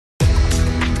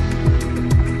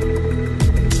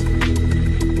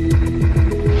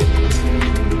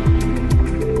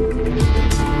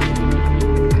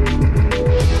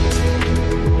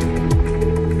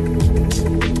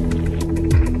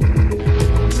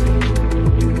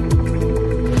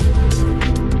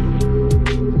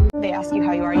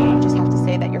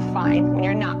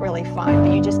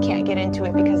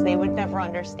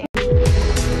understand.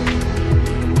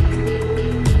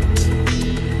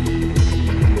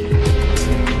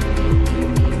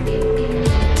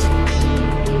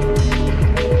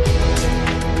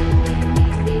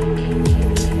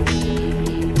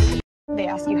 They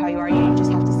ask you how you are, you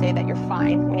just have to say that you're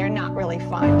fine when you're not really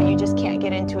fine, but you just can't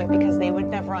get into it because they would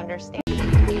never understand.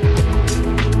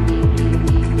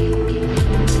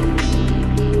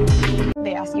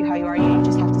 They ask you how you are, you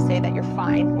just have to say that you're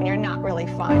fine when you're not really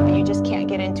fine, but you just can't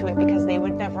get into it because they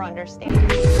would never understand.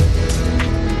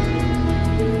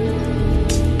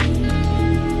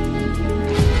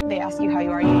 They ask you how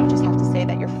you are, you just have to say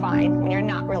that you're fine when you're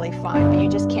not really fine, but you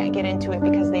just can't get into it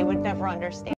because they would never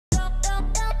understand.